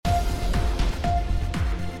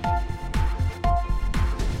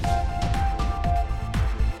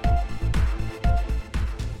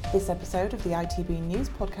This episode of the ITB News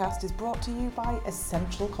Podcast is brought to you by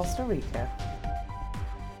Essential Costa Rica.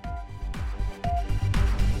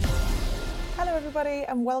 Hello everybody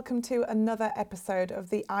and welcome to another episode of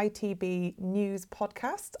the ITB News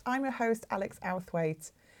Podcast. I'm your host Alex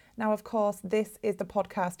Outhwaite. Now of course this is the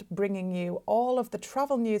podcast bringing you all of the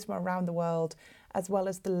travel news from around the world as well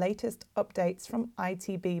as the latest updates from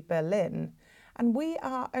ITB Berlin. And we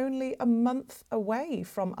are only a month away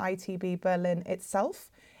from ITB Berlin itself.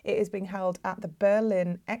 It is being held at the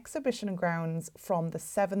Berlin Exhibition Grounds from the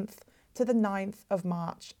 7th to the 9th of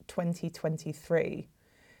March 2023.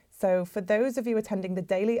 So for those of you attending, the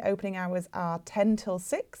daily opening hours are 10 till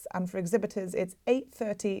 6 and for exhibitors it's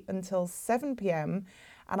 8:30 until 7 p.m.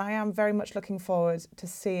 and I am very much looking forward to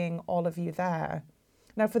seeing all of you there.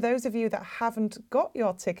 Now for those of you that haven't got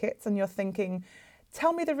your tickets and you're thinking,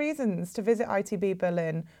 tell me the reasons to visit ITB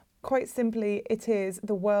Berlin. Quite simply, it is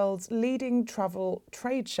the world's leading travel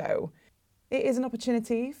trade show. It is an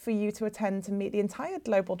opportunity for you to attend to meet the entire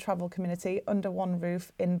global travel community under one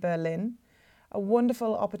roof in Berlin. A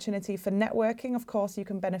wonderful opportunity for networking. Of course, you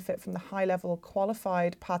can benefit from the high-level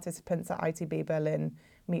qualified participants at ITB Berlin,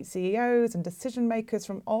 meet CEOs and decision makers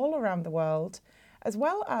from all around the world, as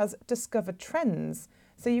well as discover trends.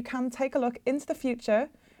 So you can take a look into the future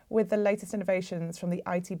with the latest innovations from the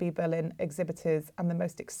ITB Berlin exhibitors and the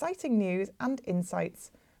most exciting news and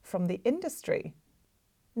insights from the industry.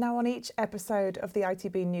 Now, on each episode of the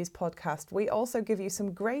ITB News Podcast, we also give you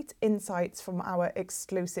some great insights from our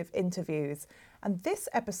exclusive interviews. And this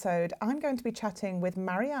episode, I'm going to be chatting with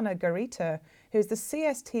Mariana Garita, who's the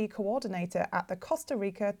CST coordinator at the Costa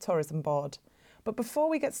Rica Tourism Board. But before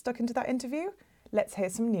we get stuck into that interview, let's hear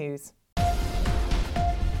some news.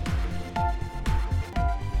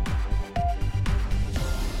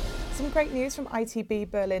 Some great news from ITB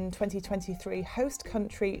Berlin 2023 host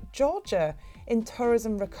country Georgia. In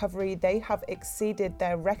tourism recovery, they have exceeded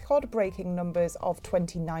their record-breaking numbers of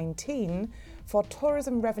 2019 for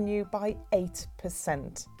tourism revenue by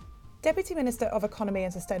 8%. Deputy Minister of Economy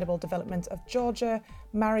and Sustainable Development of Georgia,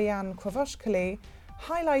 Marian Krovoshkali,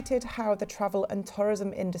 highlighted how the travel and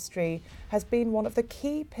tourism industry has been one of the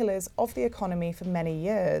key pillars of the economy for many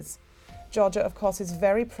years. Georgia, of course, is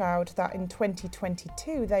very proud that in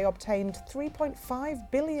 2022 they obtained 3.5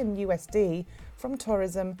 billion USD from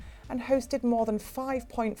tourism and hosted more than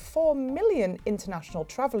 5.4 million international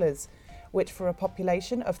travellers, which for a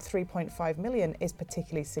population of 3.5 million is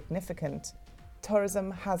particularly significant.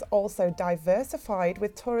 Tourism has also diversified,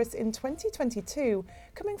 with tourists in 2022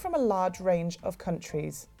 coming from a large range of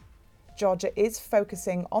countries. Georgia is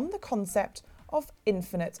focusing on the concept of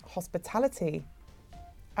infinite hospitality.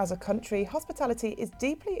 As a country, hospitality is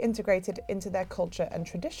deeply integrated into their culture and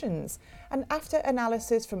traditions, and after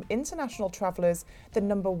analysis from international travellers, the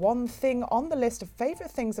number one thing on the list of favourite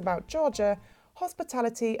things about Georgia,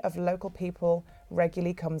 hospitality of local people,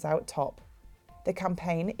 regularly comes out top. The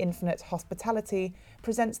campaign Infinite Hospitality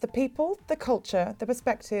presents the people, the culture, the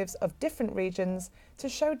perspectives of different regions to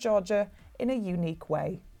show Georgia in a unique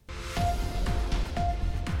way.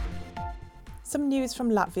 Some news from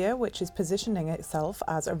Latvia, which is positioning itself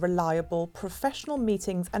as a reliable professional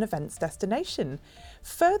meetings and events destination,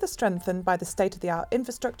 further strengthened by the state-of-the-art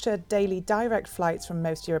infrastructure, daily direct flights from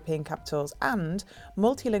most European capitals, and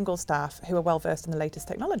multilingual staff who are well versed in the latest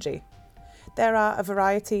technology. There are a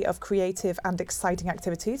variety of creative and exciting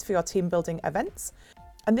activities for your team building events,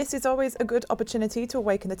 and this is always a good opportunity to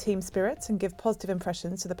awaken the team spirit and give positive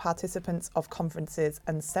impressions to the participants of conferences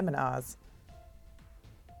and seminars.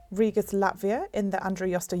 Rigas Latvia in the Andrei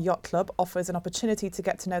Josta Yacht Club offers an opportunity to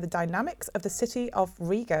get to know the dynamics of the city of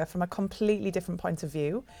Riga from a completely different point of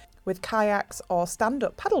view, with kayaks or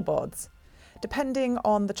stand-up paddleboards. Depending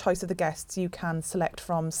on the choice of the guests, you can select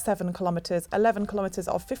from 7 kilometres, 11 kilometres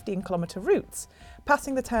or 15 kilometre routes,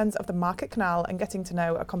 passing the turns of the Market Canal and getting to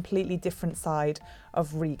know a completely different side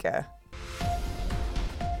of Riga.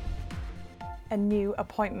 A new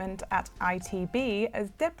appointment at ITB as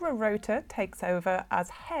Deborah Rota takes over as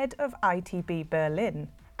head of ITB Berlin.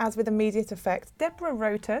 As with immediate effect, Deborah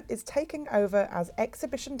Rota is taking over as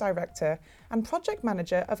exhibition director and project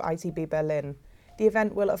manager of ITB Berlin. The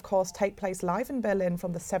event will of course take place live in Berlin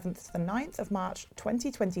from the 7th to the 9th of March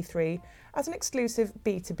 2023 as an exclusive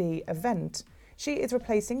B2B event. She is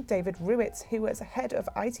replacing David Ruitz, who as head of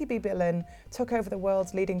ITB Berlin took over the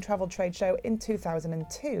world's leading travel trade show in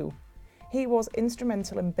 2002. He was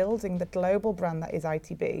instrumental in building the global brand that is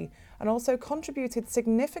ITB and also contributed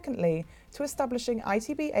significantly to establishing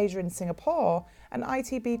ITB Asia in Singapore and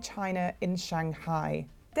ITB China in Shanghai.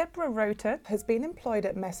 Deborah Rota has been employed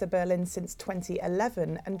at Messe Berlin since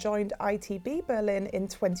 2011 and joined ITB Berlin in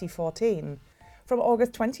 2014. From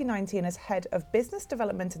August 2019 as Head of Business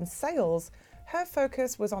Development and Sales, her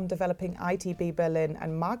focus was on developing ITB Berlin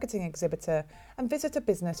and marketing exhibitor and visitor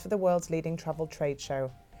business for the world's leading travel trade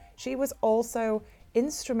show. She was also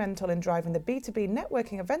instrumental in driving the B2B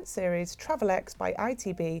networking event series TravelX by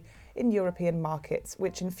ITB in European markets,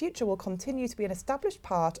 which in future will continue to be an established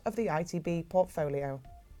part of the ITB portfolio.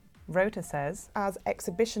 Rota says, as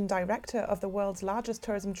exhibition director of the world's largest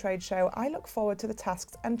tourism trade show, I look forward to the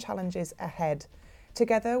tasks and challenges ahead.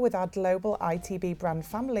 Together with our global ITB brand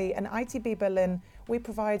family and ITB Berlin, we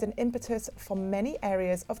provide an impetus for many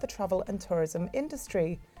areas of the travel and tourism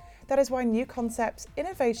industry. That is why new concepts,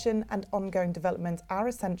 innovation and ongoing development are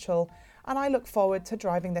essential, and I look forward to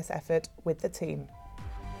driving this effort with the team.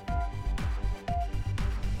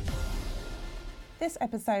 This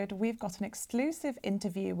episode, we've got an exclusive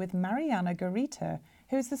interview with Mariana Garita,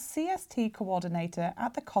 who's the CST coordinator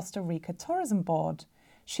at the Costa Rica Tourism Board.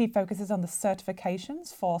 She focuses on the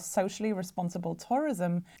certifications for socially responsible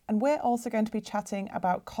tourism, and we're also going to be chatting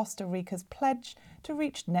about Costa Rica's pledge to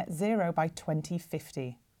reach net zero by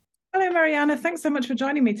 2050. Hello, Mariana. Thanks so much for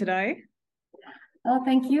joining me today. Oh,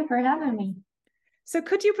 thank you for having me. So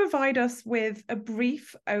could you provide us with a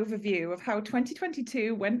brief overview of how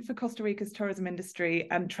 2022 went for Costa Rica's tourism industry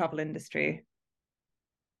and travel industry?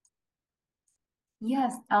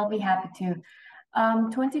 Yes, I'll be happy to.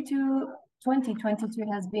 2022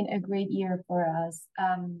 has been a great year for us.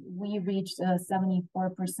 We reached 74%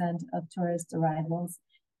 of tourist arrivals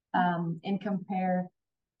in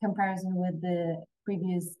comparison with the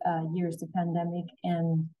previous years, the pandemic,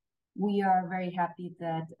 and we are very happy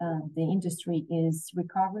that the industry is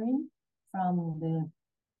recovering from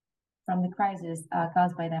the crisis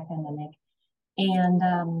caused by that pandemic. And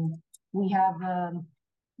we have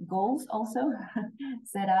goals also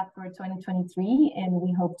set up for 2023, and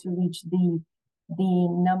we hope to reach the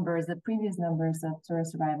previous numbers of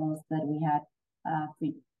tourist arrivals that we had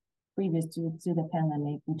previous to the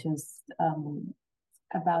pandemic, which is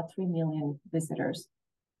about 3 million visitors.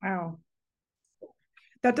 Wow.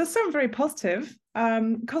 That does sound very positive.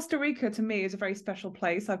 Costa Rica, to me, is a very special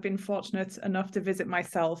place. I've been fortunate enough to visit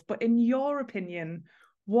myself. But in your opinion,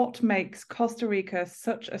 what makes Costa Rica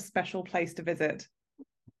such a special place to visit?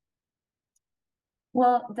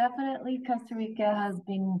 Well, definitely Costa Rica has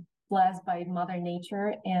been blessed by Mother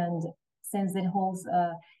Nature, and since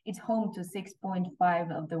it's home to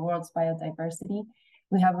 6.5 of the world's biodiversity,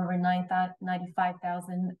 we have over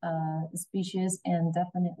 95,000 species, and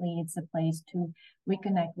definitely it's a place to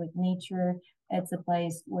reconnect with nature. It's a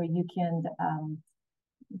place where you can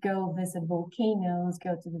go visit volcanoes,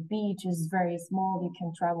 go to the beach. It's very small. You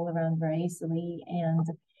can travel around very easily, and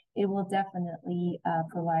it will definitely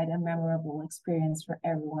provide a memorable experience for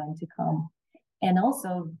everyone to come. And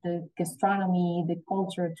also the gastronomy, the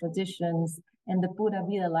culture, traditions, and the Pura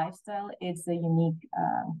Vida lifestyle, it's a unique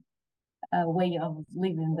way of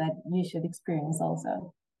living that you should experience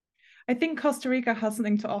also. I think Costa Rica has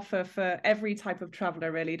something to offer for every type of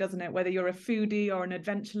traveller, really, doesn't it? Whether you're a foodie or an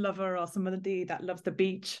adventure lover or somebody that loves the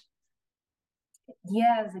beach.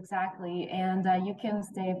 Yes, exactly. And you can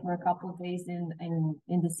stay for a couple of days in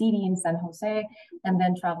the city in San Jose, and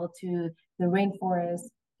then travel to the rainforest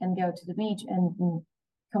and go to the beach and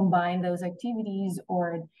combine those activities.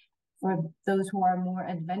 Or for those who are more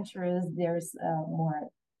adventurous, there's more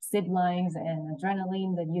zip lines and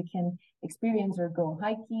adrenaline that you can experience, or go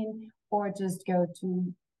hiking, or just go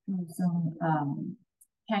to some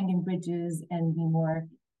hanging bridges and be more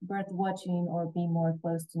bird watching, or be more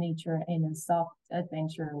close to nature in a soft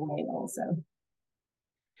adventure way also.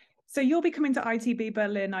 So you'll be coming to ITB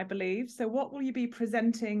Berlin, I believe. So what will you be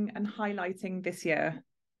presenting and highlighting this year?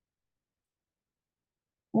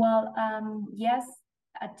 Well, yes,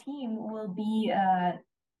 a team will be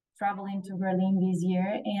traveling to Berlin this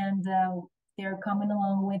year, and they're coming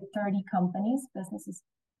along with 30 businesses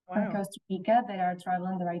from Costa Rica that are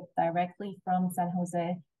traveling directly from San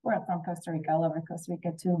Jose, or from Costa Rica, all over Costa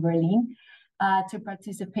Rica, to Berlin to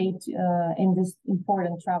participate in this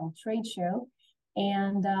important travel trade show.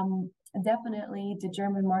 And definitely the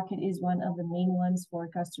German market is one of the main ones for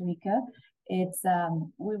Costa Rica. It's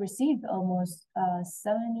we received almost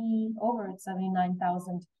over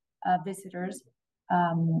 79,000 visitors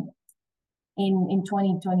in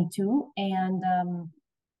 2022, and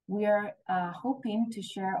we are hoping to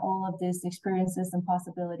share all of these experiences and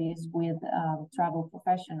possibilities with travel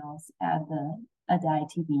professionals at the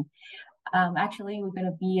ITB. Actually, we're going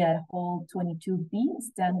to be at Hall 22B,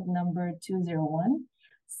 stand number 201.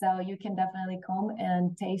 So you can definitely come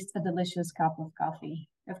and taste a delicious cup of coffee.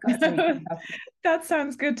 of Costa Rican coffee. That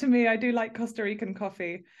sounds good to me. I do like Costa Rican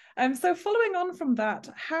coffee. So following on from that,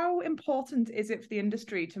 how important is it for the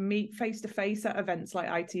industry to meet face-to-face at events like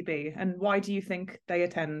ITB, and why do you think they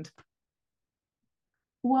attend?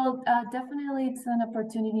 Well, definitely it's an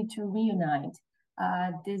opportunity to reunite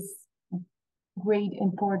this great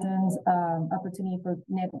important opportunity for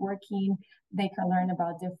networking. They can learn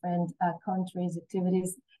about different countries'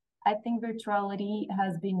 activities. I think virtuality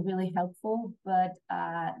has been really helpful, but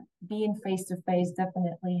being face to face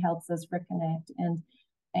definitely helps us reconnect and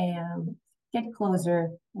get closer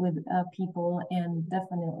with people, and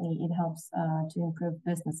definitely it helps to improve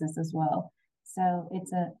businesses as well. So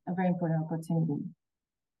it's a very important opportunity.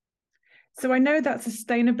 So I know that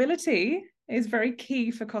sustainability is very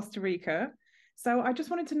key for Costa Rica. So I just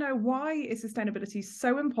wanted to know, why is sustainability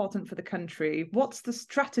so important for the country? What's the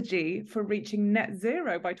strategy for reaching net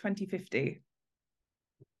zero by 2050?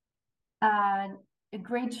 A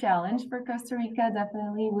great challenge for Costa Rica.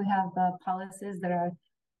 Definitely, we have policies that are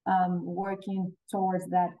working towards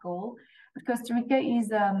that goal. But Costa Rica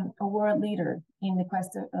is a world leader in the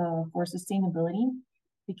quest for sustainability,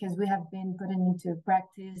 because we have been putting into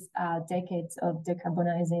practice decades of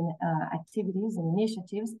decarbonizing activities and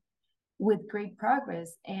initiatives with great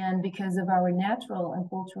progress. And because of our natural and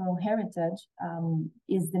cultural heritage,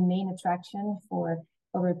 is the main attraction for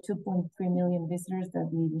over 2.3 million visitors that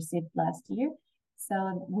we received last year.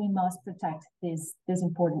 So we must protect this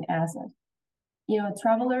important asset.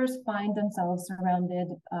 Travelers find themselves surrounded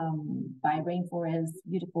by rainforests,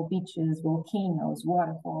 beautiful beaches, volcanoes,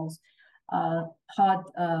 waterfalls, hot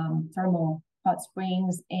thermal hot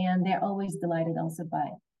springs, and they're always delighted also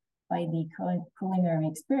by the culinary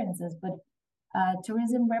experiences. But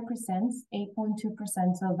tourism represents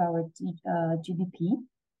 8.2% of our GDP,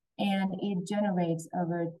 and it generates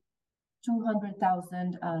over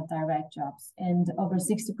 200,000 direct jobs, and over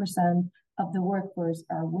 60% of the workforce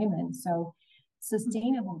are women. So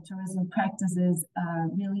sustainable tourism practices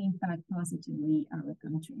really impact positively our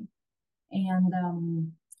country. And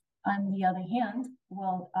on the other hand,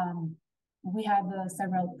 we have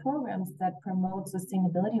several programs that promote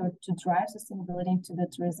sustainability or to drive sustainability into the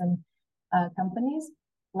tourism companies,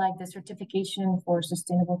 like the Certification for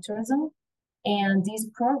Sustainable Tourism. And this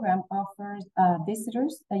program offers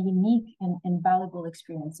visitors a unique and valuable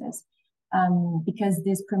experiences, because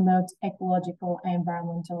this promotes ecological and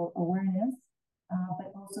environmental awareness,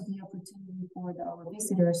 but also the opportunity for our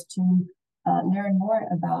visitors to learn more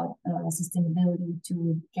about sustainability,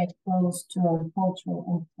 to get close to our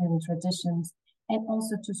cultural and traditions, and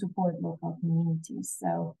also to support local communities.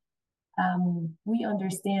 So we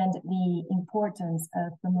understand the importance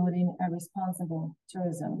of promoting a responsible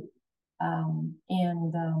tourism,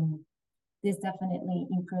 and this definitely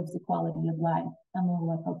improves the quality of life among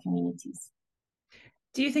local communities.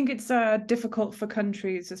 Do you think it's difficult for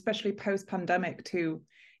countries, especially post-pandemic, to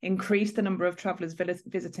increase the number of travellers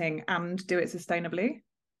visiting and do it sustainably?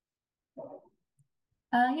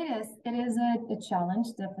 It is a challenge,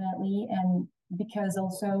 definitely, and because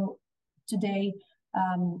also today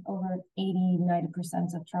over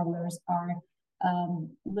 80-90% of travelers are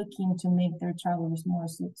looking to make their travels more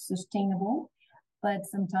sustainable, but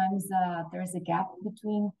sometimes there's a gap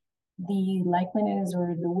between the likeliness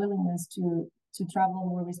or the willingness to travel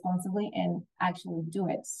more responsibly and actually do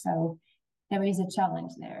it. So there is a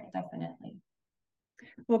challenge there, definitely.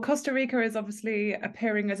 Well, Costa Rica is obviously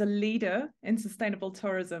appearing as a leader in sustainable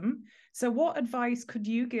tourism. So what advice could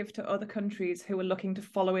you give to other countries who are looking to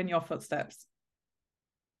follow in your footsteps?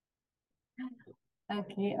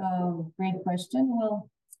 Okay, great question. Well,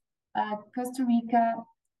 Costa Rica,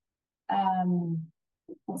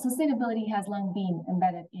 sustainability has long been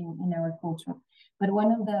embedded in our culture, but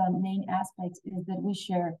one of the main aspects is that we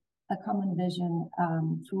share a common vision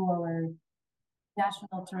through our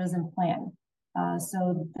national tourism plan.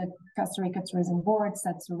 So the Costa Rica Tourism Board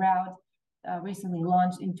sets a route recently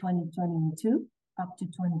launched in 2022 up to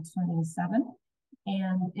 2027,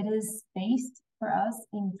 and it is based for us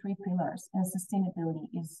in 3 pillars, and sustainability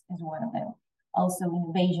is one of them. Also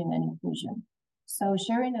innovation and inclusion. So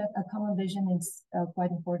sharing a common vision is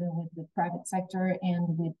quite important with the private sector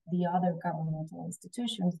and with the other governmental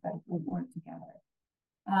institutions that would work together.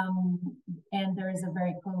 And there is a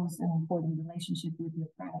very close and important relationship with the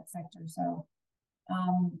private sector. So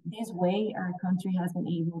this way, our country has been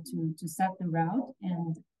able to set the route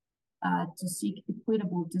and to seek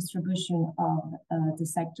equitable distribution of the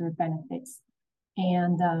sector benefits.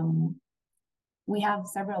 And we have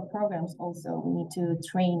several programs also. We need to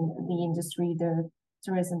train the industry, the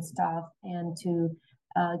tourism staff, and to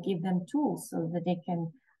give them tools so that they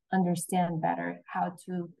can understand better how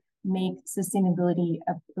to make sustainability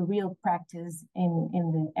a real practice in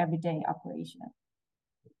the everyday operation.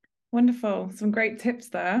 Wonderful. Some great tips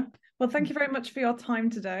there. Well, thank you very much for your time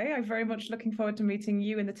today. I'm very much looking forward to meeting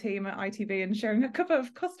you and the team at ITB and sharing a cup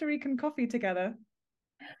of Costa Rican coffee together.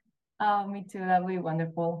 Oh, me too. That would be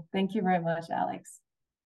wonderful. Thank you very much, Alex.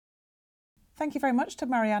 Thank you very much to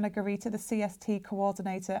Mariana Garita, the CST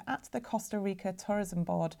coordinator at the Costa Rica Tourism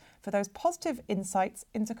Board, for those positive insights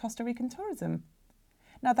into Costa Rican tourism.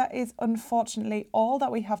 Now, that is unfortunately all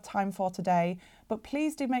that we have time for today, but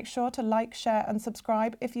please do make sure to like, share and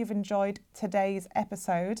subscribe if you've enjoyed today's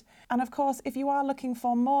episode. And of course, if you are looking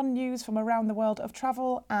for more news from around the world of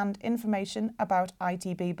travel and information about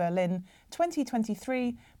ITB Berlin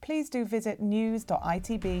 2023, please do visit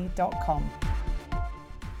news.itb.com.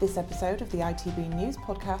 This episode of the ITB News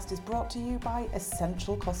Podcast is brought to you by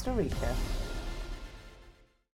Essential Costa Rica.